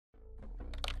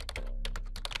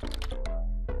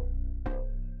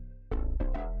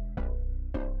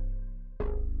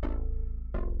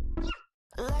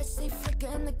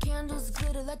flicker and the candles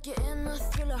glitter like you're in a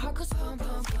thriller. Heart goes pound,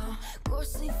 pound, pound.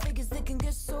 Ghostly figures, they can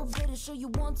get so bitter. Show you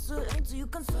want to until you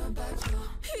can turn back.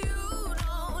 You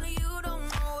don't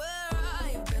know where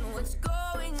I've been. What's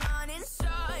going on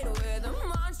inside? Where the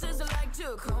monsters like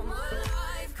to come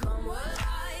alive, come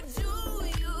alive. Do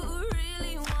you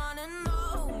really wanna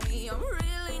know me? I'm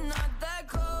really not that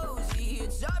cozy.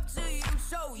 It's up to you,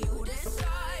 so you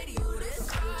decide, you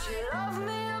decide. Would you love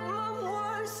me up my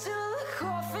words till the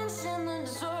coffin's in the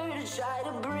dirt? Try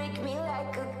to break me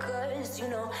like a curse, you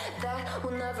know that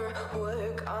will never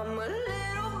work. I'm a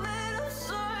little bit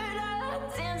absurd, I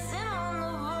like dancing on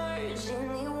the verge.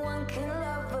 Anyone can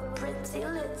love a pretty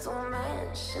little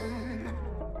mansion,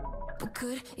 but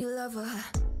could you love a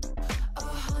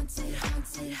haunted,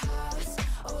 haunted house?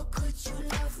 Or could you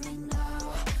love me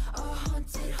now? A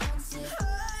haunted, haunted,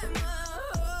 I'm a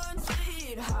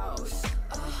haunted house.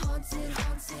 A haunted,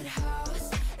 haunted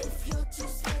house. If you're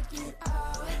just take it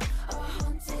out. A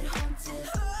haunted, haunted,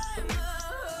 I'm a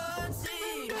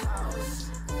haunted house.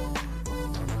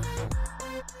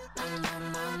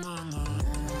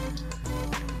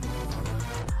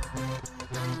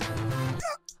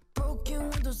 Broken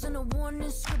windows and a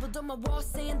warning scribbled on my wall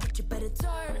saying that you better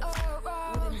turn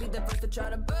around. Wouldn't be the first to try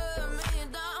to burn me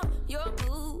down. You're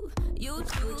blue, you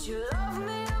too. Would you love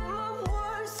me up my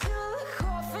words till the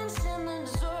coffin's in the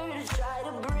dirt? Try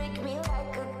to break me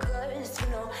like a curse, you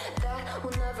know that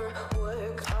will never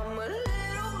work. I'm a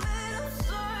little bit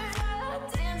absurd, I like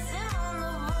dancing on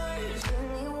the verge.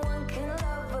 Anyone can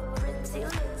love a pretty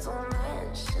little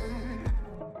mansion,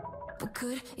 but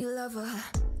could you love a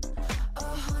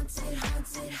haunted,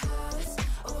 haunted house?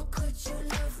 Or could you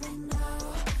love me now?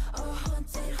 A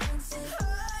haunted, haunted,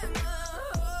 I'm a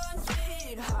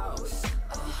haunted house.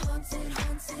 A haunted,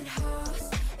 haunted house.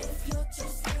 If you'll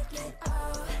just take it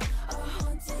out. A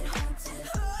haunted, haunted,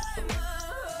 I'm a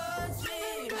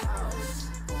haunted house.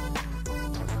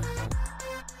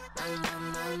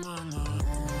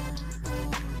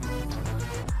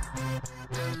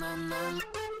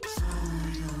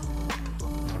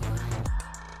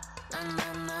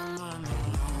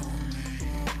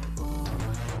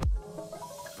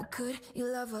 Could you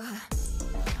love a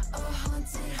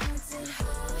haunted, haunted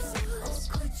house? Or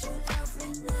could you love me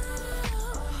now?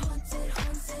 A haunted,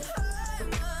 haunted,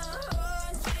 I'm a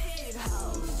haunted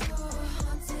house. A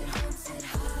haunted, haunted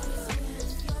house.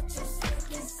 If you're just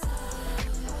taking side.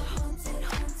 A haunted,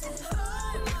 haunted,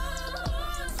 I'm a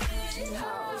haunted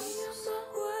house. Use my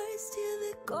words till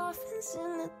the coffin's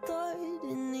in the dirt.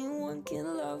 Anyone can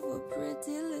love a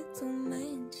pretty little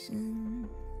mansion.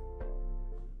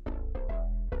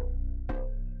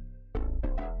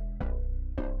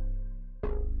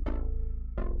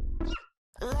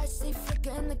 Lights they flicker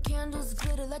and the candles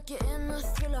glitter like you're in a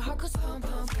thriller. Heart goes pound,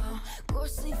 pound, pound.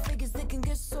 Ghostly figures, they can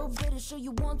get so bitter. Show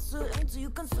you want to until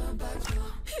you can turn back.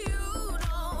 You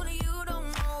don't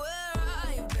know where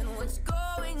I've been. What's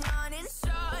going on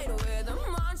inside? Where the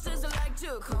monsters like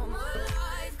to come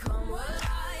alive, come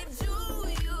alive. Do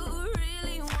you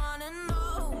really wanna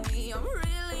know me? I'm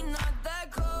really not that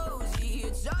cozy.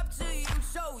 It's up to you,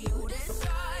 so you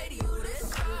decide, you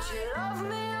decide. Would you love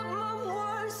me up my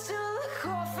words till the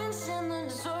coffin's in the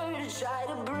dirt? Try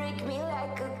to break me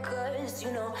like a curse,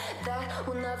 you know that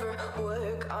will never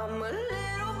work. I'm a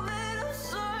little bit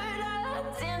absurd, I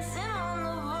like dancing on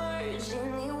the verge.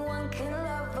 Anyone can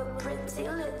love a pretty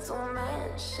little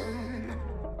mansion,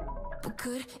 but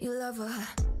could you love a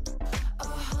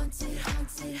haunted,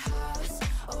 haunted house?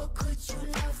 Or could you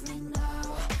love me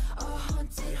now? A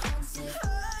haunted, haunted,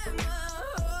 I'm a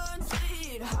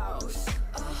haunted house.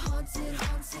 A haunted,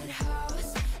 haunted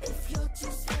house. If you'll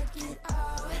just take it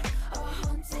out. A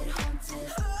haunted,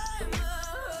 haunted, I'm a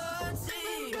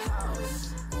haunted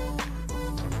house.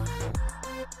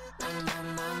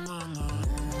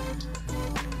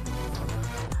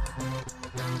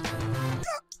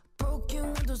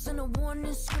 Broken windows and a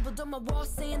warning scribbled on my wall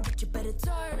saying that you better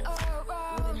turn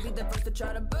around. Wouldn't be the first to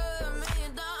try to burn me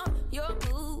down. You're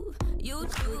blue, you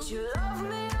too. Would you love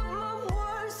me up my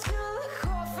words till the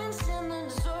coffin's in the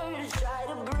dirt? Try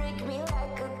to break me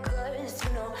like a curse,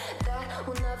 you know that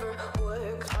will never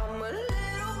work. I'm a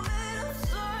little bit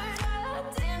absurd, I like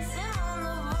dancing on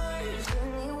the verge.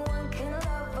 Anyone can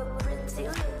love a pretty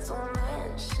little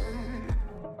mansion,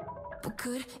 but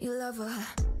could you love a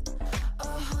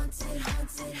haunted,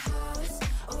 haunted house?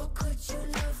 Or could you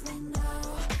love me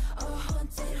now? A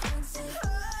haunted, haunted,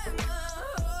 I'm a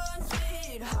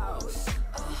haunted house.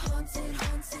 A haunted,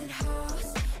 haunted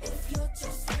house. If you'll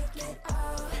just take it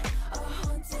out. A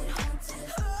haunted, haunted,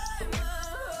 I'm a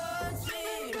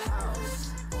haunted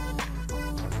house.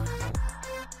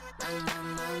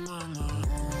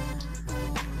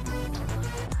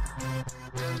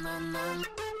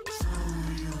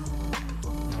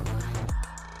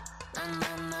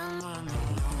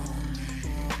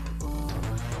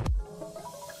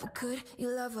 could you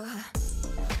love a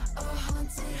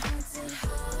haunted, haunted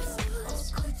house?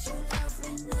 Or could you love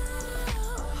me now?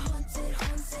 A haunted,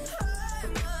 haunted house.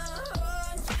 I'm a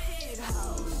haunted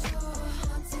house. A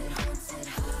haunted, haunted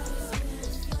house.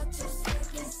 If you're just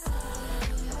like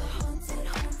inside. A haunted,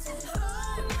 haunted house.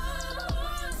 I'm a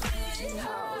haunted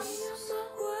house.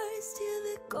 Words till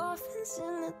the coffins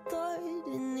in the dirt.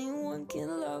 Anyone can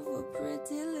love a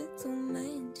pretty little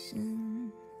mansion.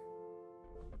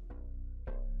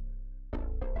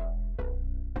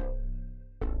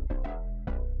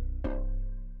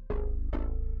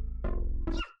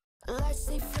 Lights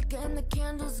they flicker and the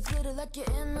candles glitter like you're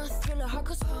in a thriller. Heart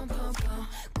goes pum pum pum.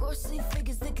 Ghostly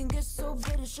figures they can get so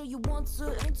bitter. Sure you want to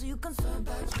until you can turn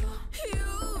back. You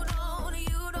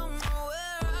don't know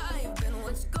where I've been.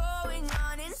 What's going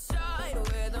on inside?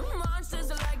 Where the monsters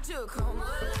like to come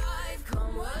alive,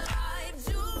 come alive.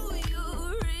 Do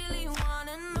you really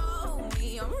wanna know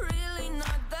me? I'm really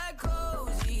not that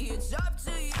cozy. It's up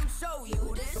to you, so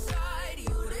you decide,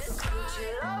 you decide. Could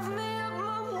you love me up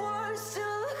my words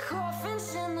till the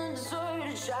coffins in the dirt?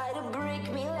 Try to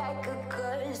break me like a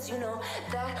curse, you know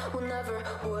that will never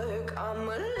work. I'm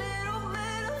a little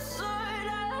bit absurd.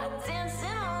 I like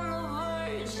dancing on the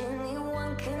verge.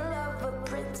 Anyone can love a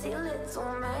pretty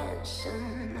little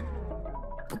mansion.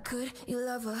 But could you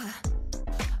love a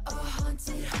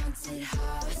haunted, haunted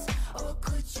house? Or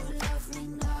could you love me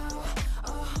now?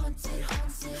 A haunted,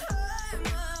 haunted house. I'm a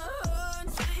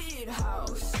haunted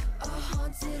house. A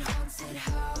haunted, haunted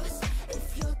house.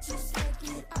 If you're just take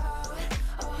it out.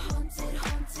 A haunted,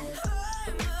 haunted house.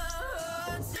 I'm a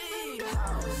haunted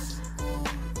house.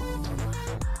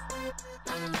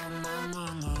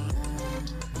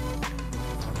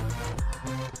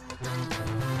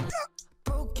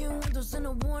 Broken windows and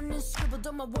a warning scribbled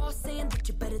on my wall saying that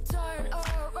you better turn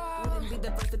around. Wouldn't be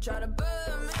the first to try to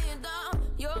burn me down.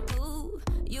 You're blue,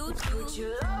 you too. Could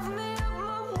you love me up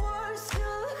my words till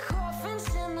the coffins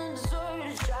in the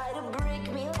dirt? Try to break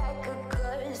me like a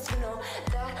curse, you know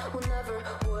that will never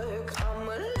work. I'm a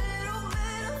little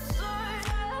bit absurd.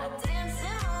 I like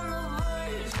dancing on the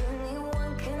verge.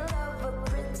 Anyone can love a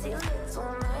pretty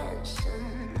little mansion.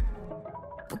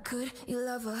 But could you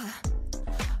love a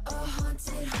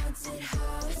haunted, haunted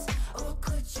house? Or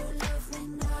could you love me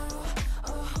now? A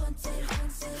haunted,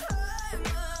 haunted house. I'm a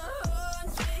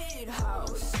haunted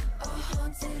house. A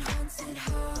haunted, haunted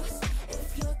house.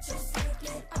 If you're just take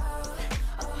it out.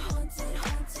 A haunted,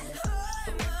 haunted house.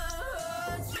 I'm a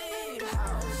haunted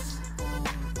house.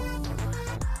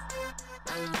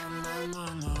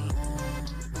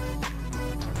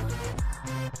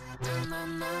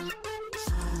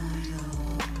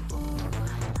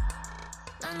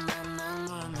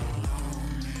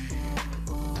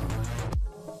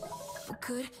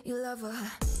 Could you love a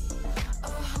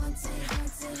haunted,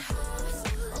 haunted house?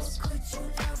 Or could you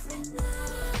love me now?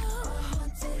 A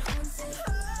haunted, haunted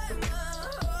house. I'm a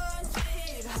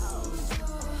haunted house. A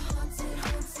haunted,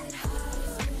 haunted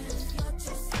house. If you're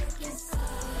just like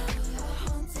inside. A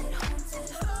haunted, haunted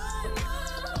house. I'm a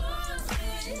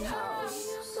haunted house.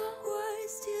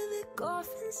 Words till the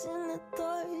coffins in the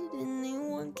dirt.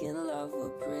 Anyone can love a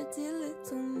pretty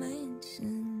little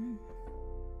mansion.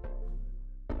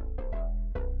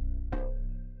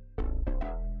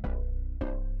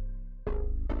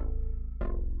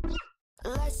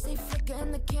 Lights they flicker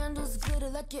and the candles glitter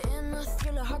like you're in a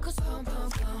thriller. Heart goes pum pum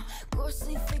pum.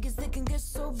 Ghostly figures they can get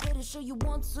so bitter. Sure you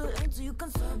want to until you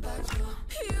can turn back.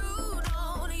 You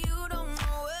don't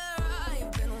know where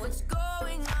I've been. What's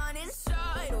going on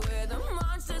inside? Where the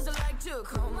monsters like to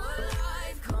come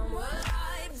alive, come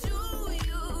alive. Do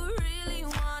you really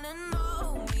wanna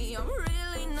know me? I'm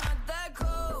really not that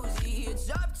cozy. It's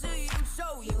up to you,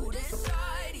 so you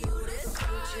decide, you decide.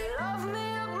 Could you love me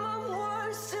up my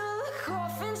words till the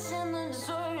coffins in the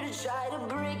dirt? Try to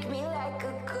break me like a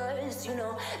curse, you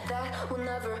know that will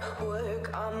never work.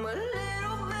 I'm a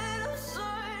little bit